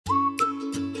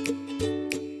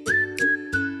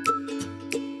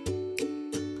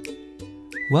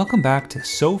Welcome back to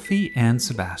Sophie and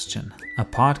Sebastian, a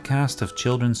podcast of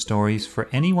children's stories for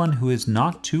anyone who is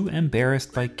not too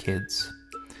embarrassed by kids.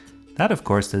 That, of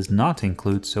course, does not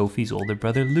include Sophie's older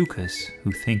brother Lucas,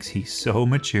 who thinks he's so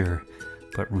mature,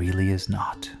 but really is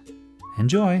not.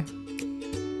 Enjoy!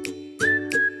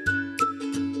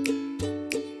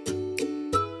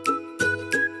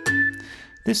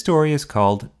 This story is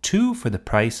called Two for the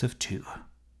Price of Two.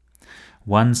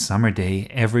 One summer day,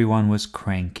 everyone was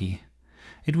cranky.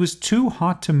 It was too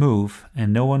hot to move,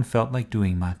 and no one felt like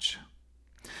doing much.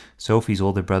 Sophie's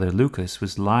older brother Lucas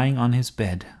was lying on his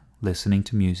bed, listening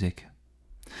to music.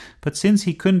 But since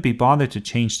he couldn't be bothered to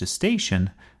change the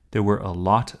station, there were a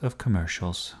lot of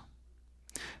commercials.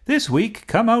 This week,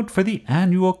 come out for the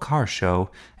annual car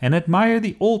show and admire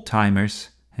the old-timers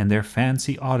and their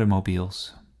fancy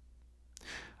automobiles.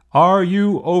 Are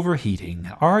you overheating?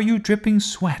 Are you dripping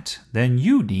sweat? Then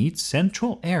you need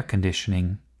central air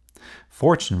conditioning.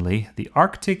 Fortunately, the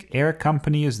Arctic Air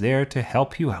Company is there to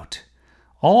help you out.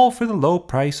 All for the low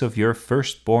price of your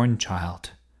firstborn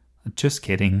child. Just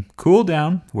kidding. Cool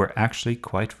down. We're actually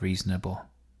quite reasonable.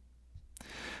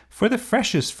 For the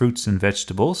freshest fruits and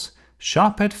vegetables,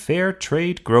 shop at Fair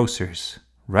Trade Grocers.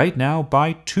 Right now,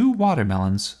 buy 2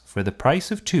 watermelons for the price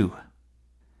of 2.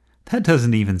 That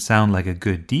doesn't even sound like a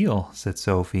good deal, said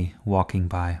Sophie, walking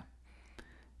by.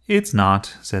 It's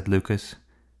not, said Lucas.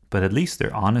 But at least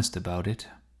they're honest about it.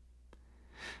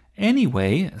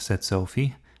 Anyway, said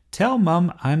Sophie, tell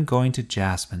Mum I'm going to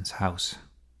Jasmine's house.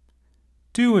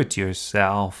 Do it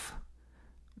yourself.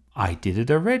 I did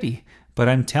it already, but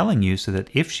I'm telling you so that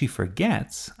if she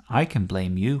forgets, I can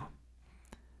blame you.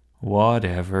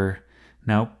 Whatever.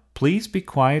 Now, please be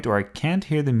quiet or I can't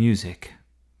hear the music.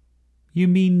 You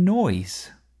mean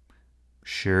noise?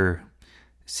 Sure.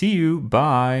 See you.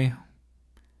 Bye.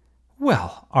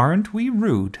 Well, aren't we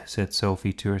rude, said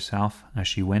Sophie to herself as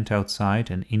she went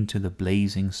outside and into the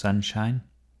blazing sunshine.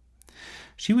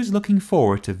 She was looking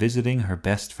forward to visiting her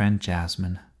best friend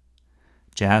Jasmine.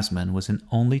 Jasmine was an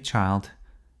only child,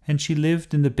 and she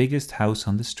lived in the biggest house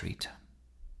on the street.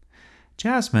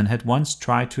 Jasmine had once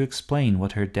tried to explain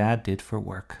what her dad did for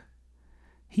work.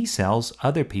 He sells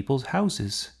other people's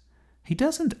houses. He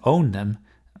doesn't own them,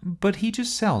 but he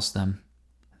just sells them.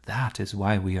 That is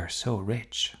why we are so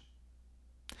rich.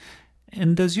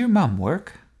 And does your mum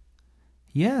work?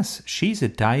 Yes, she's a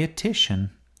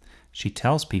dietitian. She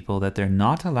tells people that they're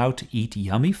not allowed to eat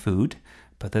yummy food,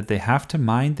 but that they have to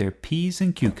mind their peas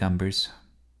and cucumbers.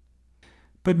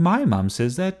 But my mum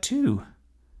says that too.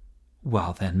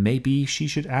 Well, then maybe she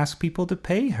should ask people to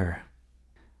pay her.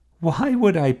 Why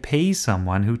would I pay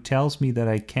someone who tells me that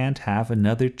I can't have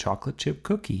another chocolate chip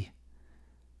cookie?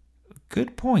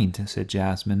 Good point, said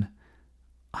Jasmine.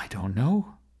 I don't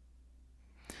know.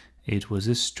 It was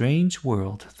a strange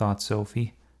world, thought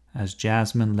Sophie, as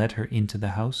Jasmine led her into the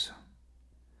house.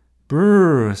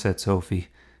 Brrr, said Sophie.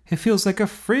 It feels like a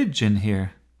fridge in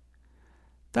here.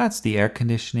 That's the air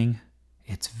conditioning.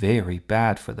 It's very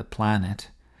bad for the planet.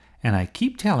 And I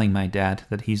keep telling my dad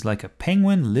that he's like a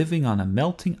penguin living on a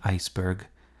melting iceberg.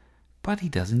 But he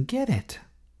doesn't get it.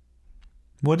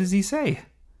 What does he say?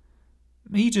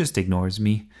 He just ignores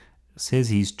me. Says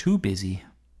he's too busy.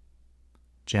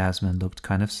 Jasmine looked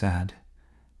kind of sad.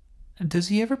 Does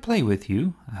he ever play with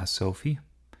you? Asked Sophie.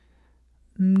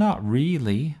 Not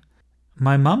really.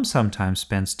 My mum sometimes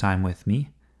spends time with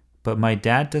me, but my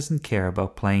dad doesn't care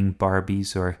about playing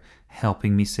Barbies or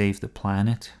helping me save the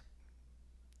planet.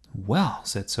 Well,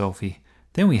 said Sophie,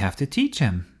 then we have to teach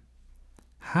him.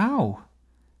 How?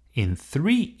 In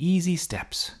 3 easy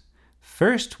steps.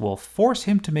 First, we'll force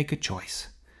him to make a choice.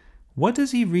 What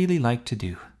does he really like to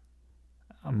do?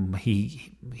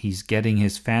 He's getting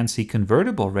his fancy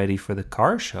convertible ready for the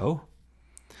car show.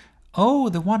 Oh,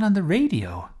 the one on the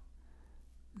radio.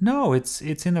 No, it's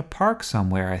in a park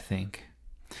somewhere, I think.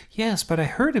 Yes, but I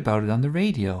heard about it on the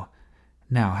radio.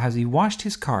 Now, has he washed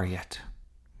his car yet?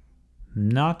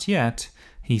 Not yet.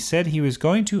 He said he was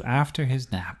going to after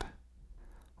his nap.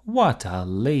 What a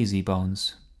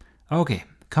lazybones. Okay,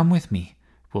 come with me.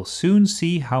 We'll soon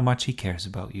see how much he cares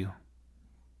about you.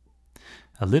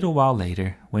 A little while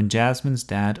later, when Jasmine's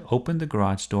dad opened the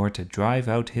garage door to drive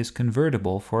out his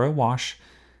convertible for a wash,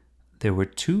 there were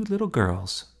 2 little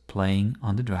girls playing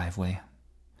on the driveway.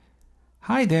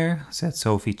 Hi there, said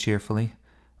Sophie cheerfully.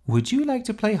 Would you like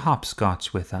to play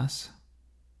hopscotch with us?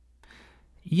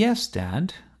 Yes,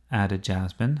 Dad, added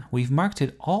Jasmine. We've marked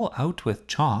it all out with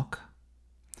chalk.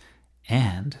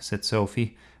 And, said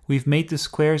Sophie, we've made the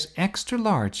squares extra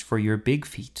large for your big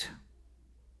feet.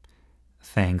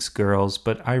 Thanks, girls,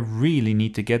 but I really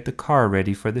need to get the car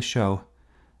ready for the show.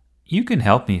 You can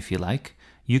help me if you like.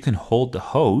 You can hold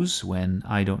the hose when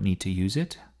I don't need to use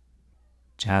it."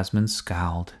 Jasmine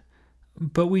scowled.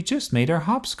 "But we just made our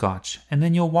hopscotch, and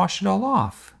then you'll wash it all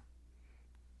off."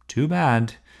 "Too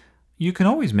bad. You can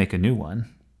always make a new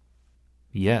one."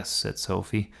 "Yes," said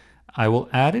Sophie. "I will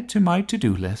add it to my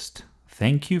to-do list.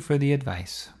 Thank you for the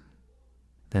advice."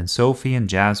 Then Sophie and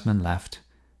Jasmine left,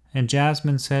 and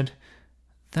Jasmine said,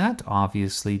 "That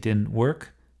obviously didn't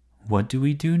work. What do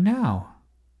we do now?"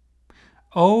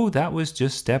 "Oh, that was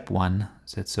just step one,"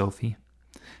 said Sophie.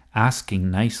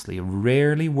 "Asking nicely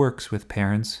rarely works with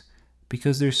parents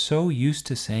because they're so used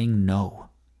to saying no.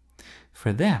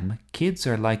 For them, kids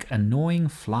are like annoying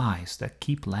flies that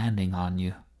keep landing on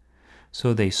you.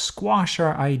 So they squash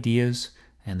our ideas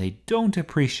and they don't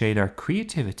appreciate our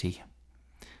creativity,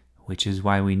 which is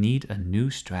why we need a new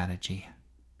strategy."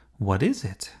 "What is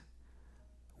it?"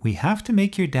 "We have to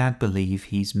make your dad believe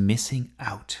he's missing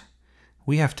out.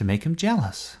 We have to make him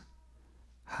jealous."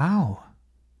 "How?"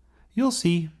 "You'll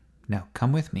see. Now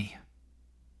come with me."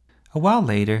 A while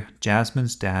later,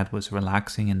 Jasmine's dad was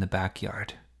relaxing in the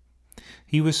backyard.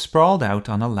 He was sprawled out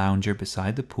on a lounger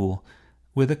beside the pool,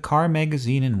 with a car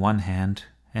magazine in one hand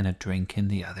and a drink in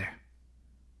the other.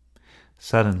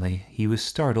 Suddenly, he was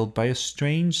startled by a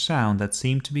strange sound that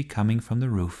seemed to be coming from the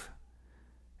roof.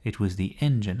 It was the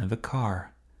engine of a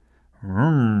car.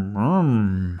 "Vroom,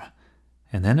 vroom,"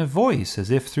 and then a voice as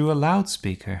if through a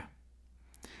loudspeaker.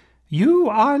 "You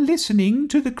are listening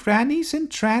to the Grannies and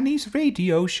Trannies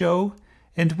radio show,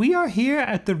 and we are here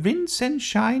at the Rinse and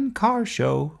Shine car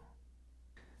show."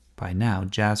 By now,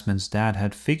 Jasmine's dad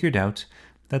had figured out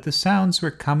that the sounds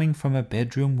were coming from a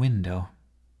bedroom window.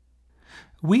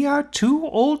 "We are two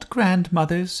old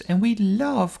grandmothers, and we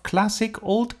love classic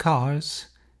old cars.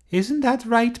 Isn't that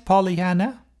right,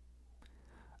 Pollyanna?"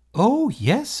 "Oh,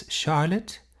 yes,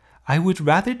 Charlotte. I would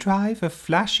rather drive a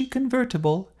flashy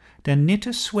convertible than knit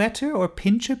a sweater or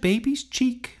pinch a baby's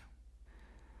cheek."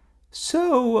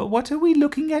 "So, what are we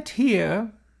looking at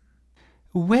here?"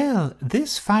 "Well,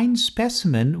 this fine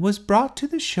specimen was brought to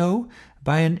the show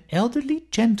by an elderly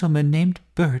gentleman named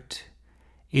Bert.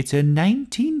 It's a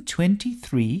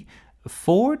 1923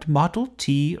 Ford Model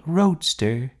T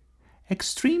Roadster.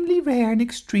 Extremely rare and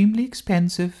extremely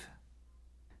expensive."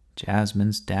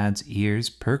 Jasmine's dad's ears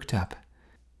perked up.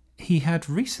 He had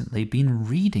recently been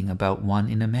reading about one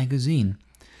in a magazine,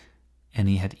 and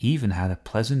he had even had a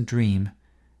pleasant dream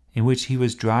in which he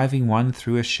was driving one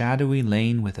through a shadowy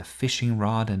lane with a fishing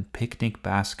rod and picnic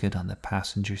basket on the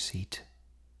passenger seat.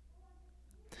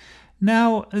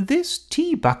 "Now, this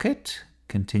tea bucket,"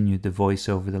 continued the voice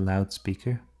over the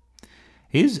loudspeaker,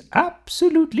 "is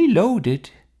absolutely loaded.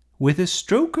 With a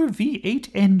stroker V8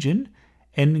 engine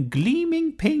and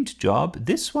gleaming paint job,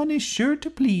 this one is sure to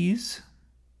please."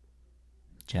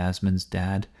 Jasmine's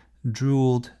dad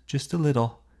drooled just a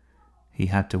little. He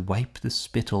had to wipe the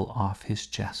spittle off his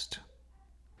chest.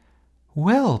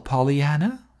 "Well,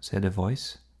 Pollyanna," said a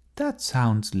voice, "that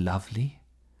sounds lovely.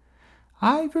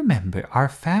 I remember our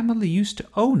family used to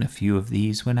own a few of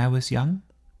these when I was young.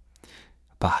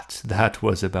 But that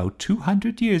was about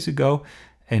 200 years ago,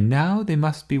 and now they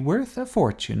must be worth a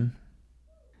fortune."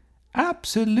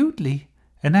 "Absolutely,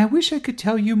 and I wish I could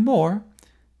tell you more,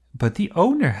 but the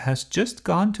owner has just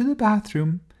gone to the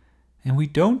bathroom, and we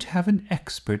don't have an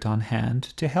expert on hand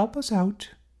to help us out."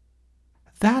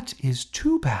 "That is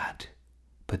too bad.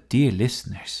 But dear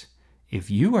listeners,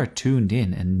 if you are tuned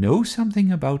in and know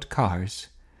something about cars,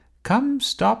 come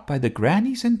stop by the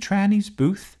Grannies and Trannies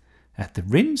booth at the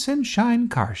Rinse and Shine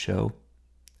car show.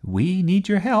 We need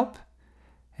your help.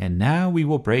 And now we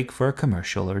will break for a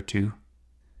commercial or two."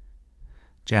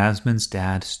 Jasmine's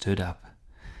dad stood up.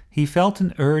 He felt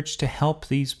an urge to help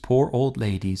these poor old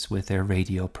ladies with their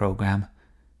radio program.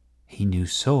 He knew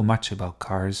so much about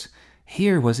cars.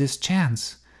 Here was his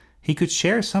chance. He could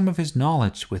share some of his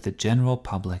knowledge with the general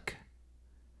public.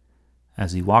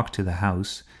 As he walked to the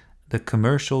house, the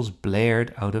commercials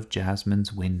blared out of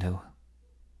Jasmine's window.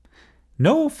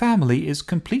 "No family is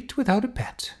complete without a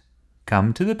pet.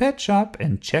 Come to the pet shop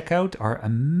and check out our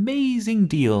amazing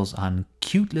deals on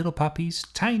cute little puppies,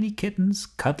 tiny kittens,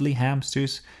 cuddly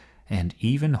hamsters, and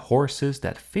even horses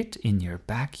that fit in your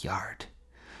backyard.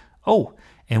 Oh,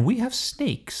 and we have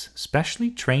snakes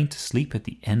specially trained to sleep at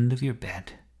the end of your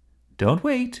bed. Don't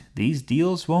wait, these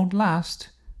deals won't last,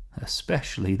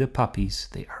 especially the puppies.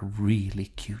 They are really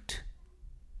cute."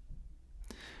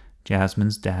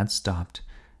 Jasmine's dad stopped.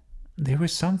 There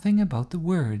was something about the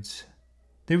words.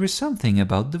 There was something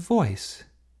about the voice.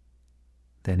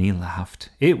 Then he laughed.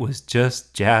 It was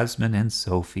just Jasmine and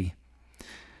Sophie.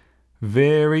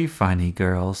 "Very funny,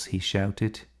 girls," he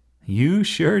shouted. "You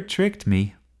sure tricked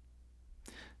me."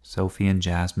 Sophie and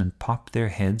Jasmine popped their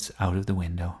heads out of the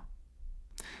window.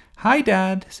 "Hi,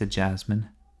 Dad," said Jasmine.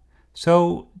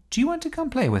 "So, do you want to come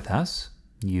play with us?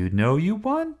 You know you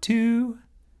want to."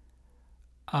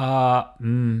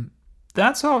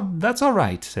 That's all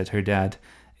right," said her dad.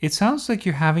 "It sounds like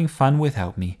you're having fun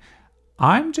without me.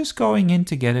 I'm just going in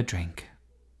to get a drink."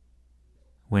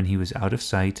 When he was out of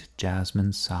sight,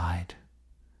 Jasmine sighed.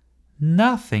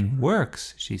 "Nothing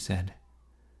works," she said.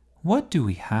 "What do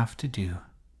we have to do?"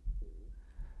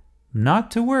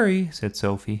 "Not to worry," said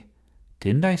Sophie.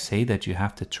 "Didn't I say that you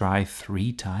have to try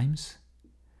 3 times?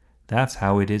 That's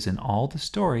how it is in all the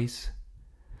stories.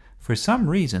 For some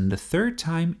reason, the 3rd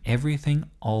time, everything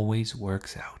always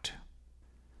works out."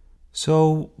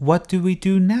 "So what do we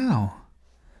do now?"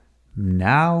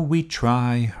 "Now we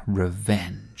try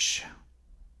revenge."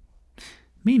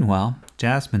 Meanwhile,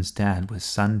 Jasmine's dad was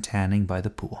sun-tanning by the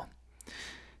pool.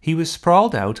 He was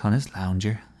sprawled out on his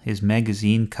lounger, his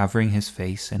magazine covering his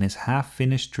face and his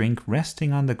half-finished drink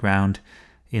resting on the ground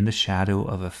in the shadow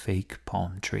of a fake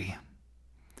palm tree.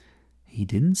 He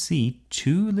didn't see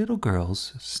 2 little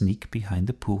girls sneak behind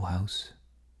the pool house.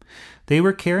 They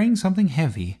were carrying something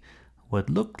heavy, what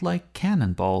looked like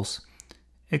cannonballs,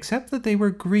 except that they were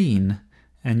green,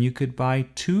 and you could buy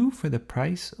 2 for the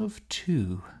price of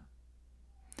 2.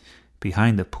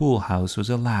 Behind the pool house was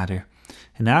a ladder,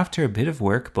 and after a bit of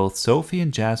work, both Sophie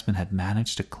and Jasmine had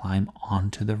managed to climb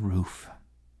onto the roof.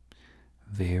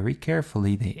 Very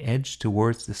carefully, they edged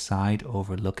towards the side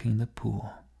overlooking the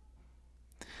pool.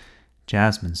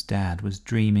 Jasmine's dad was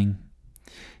dreaming.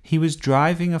 He was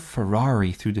driving a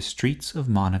Ferrari through the streets of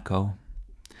Monaco.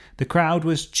 The crowd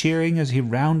was cheering as he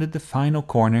rounded the final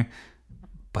corner,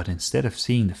 but instead of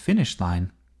seeing the finish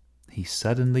line, he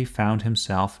suddenly found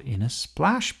himself in a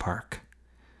splash park.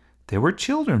 There were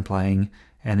children playing,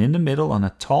 and in the middle on a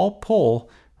tall pole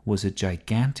was a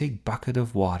gigantic bucket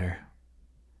of water.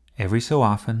 Every so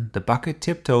often, the bucket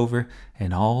tipped over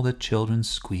and all the children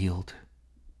squealed.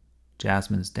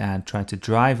 Jasmine's dad tried to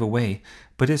drive away,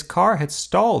 but his car had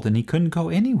stalled and he couldn't go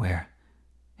anywhere.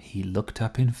 He looked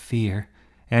up in fear.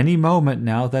 Any moment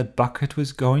now that bucket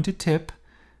was going to tip.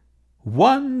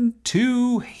 "1,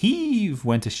 2, heave!"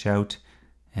 went a shout,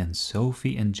 and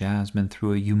Sophie and Jasmine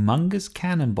threw a humongous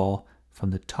cannonball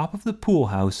from the top of the pool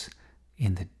house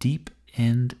in the deep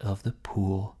end of the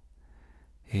pool.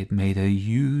 It made a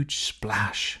huge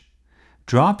splash.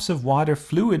 Drops of water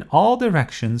flew in all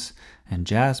directions, and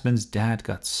Jasmine's dad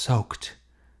got soaked.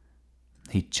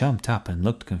 He jumped up and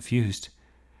looked confused.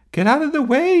 "Get out of the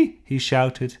way!" he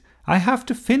shouted. "I have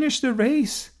to finish the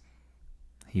race."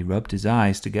 He rubbed his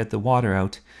eyes to get the water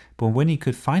out, but when he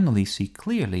could finally see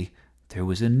clearly, there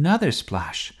was another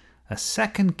splash. A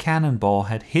second cannonball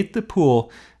had hit the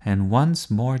pool, and once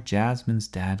more Jasmine's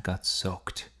dad got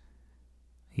soaked.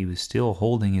 He was still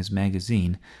holding his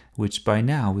magazine, which by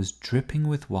now was dripping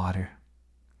with water.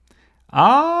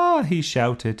 "Ah!" he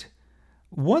shouted.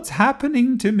 "What's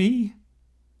happening to me?"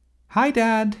 "Hi,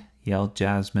 Dad!" yelled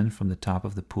Jasmine from the top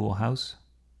of the pool house.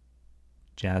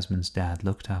 Jasmine's dad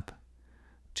looked up.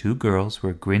 2 girls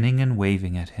were grinning and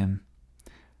waving at him.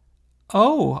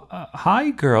 "Oh, hi,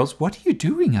 girls. What are you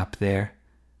doing up there?"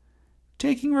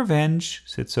 "Taking revenge,"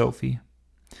 said Sophie.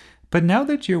 "But now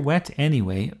that you're wet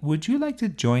anyway, would you like to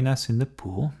join us in the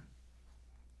pool?"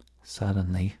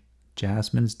 Suddenly,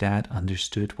 Jasmine's dad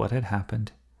understood what had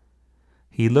happened.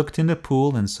 He looked in the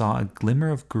pool and saw a glimmer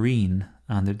of green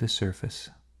under the surface.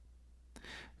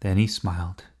 Then he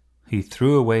smiled. He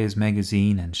threw away his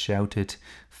magazine and shouted,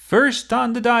 "First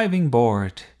on the diving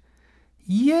board!"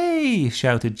 "Yay!"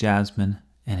 shouted Jasmine,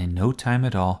 and in no time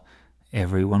at all,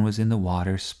 everyone was in the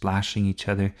water, splashing each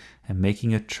other and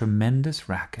making a tremendous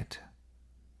racket.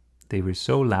 They were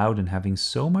so loud and having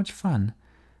so much fun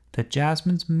that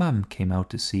Jasmine's mum came out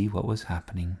to see what was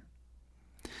happening.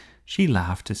 She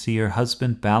laughed to see her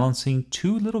husband balancing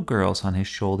 2 little girls on his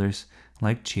shoulders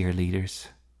like cheerleaders.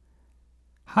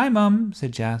 "Hi, Mum,"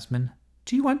 said Jasmine.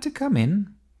 "Do you want to come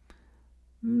in?"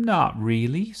 "Not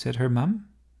really," said her mum.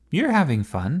 "You're having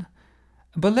fun.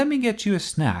 But let me get you a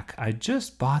snack. I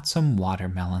just bought some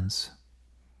watermelons."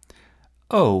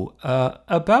 "Oh,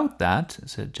 about that,"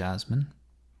 said Jasmine.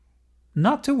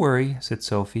 "Not to worry," said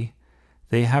Sophie.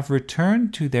 "They have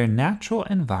returned to their natural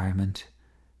environment.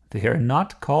 They are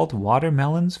not called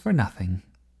watermelons for nothing."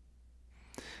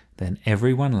 Then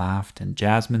everyone laughed, and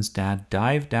Jasmine's dad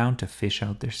dived down to fish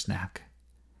out their snack.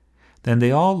 Then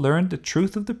they all learned the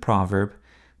truth of the proverb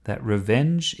that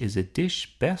revenge is a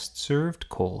dish best served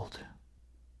cold.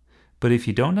 But if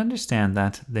you don't understand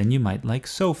that, then you might like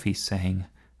Sophie's saying,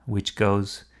 which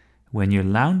goes, "When you're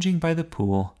lounging by the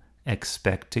pool,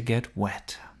 expect to get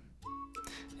wet."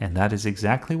 And that is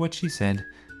exactly what she said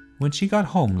when she got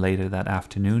home later that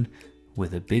afternoon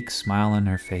with a big smile on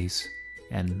her face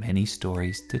and many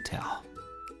stories to tell.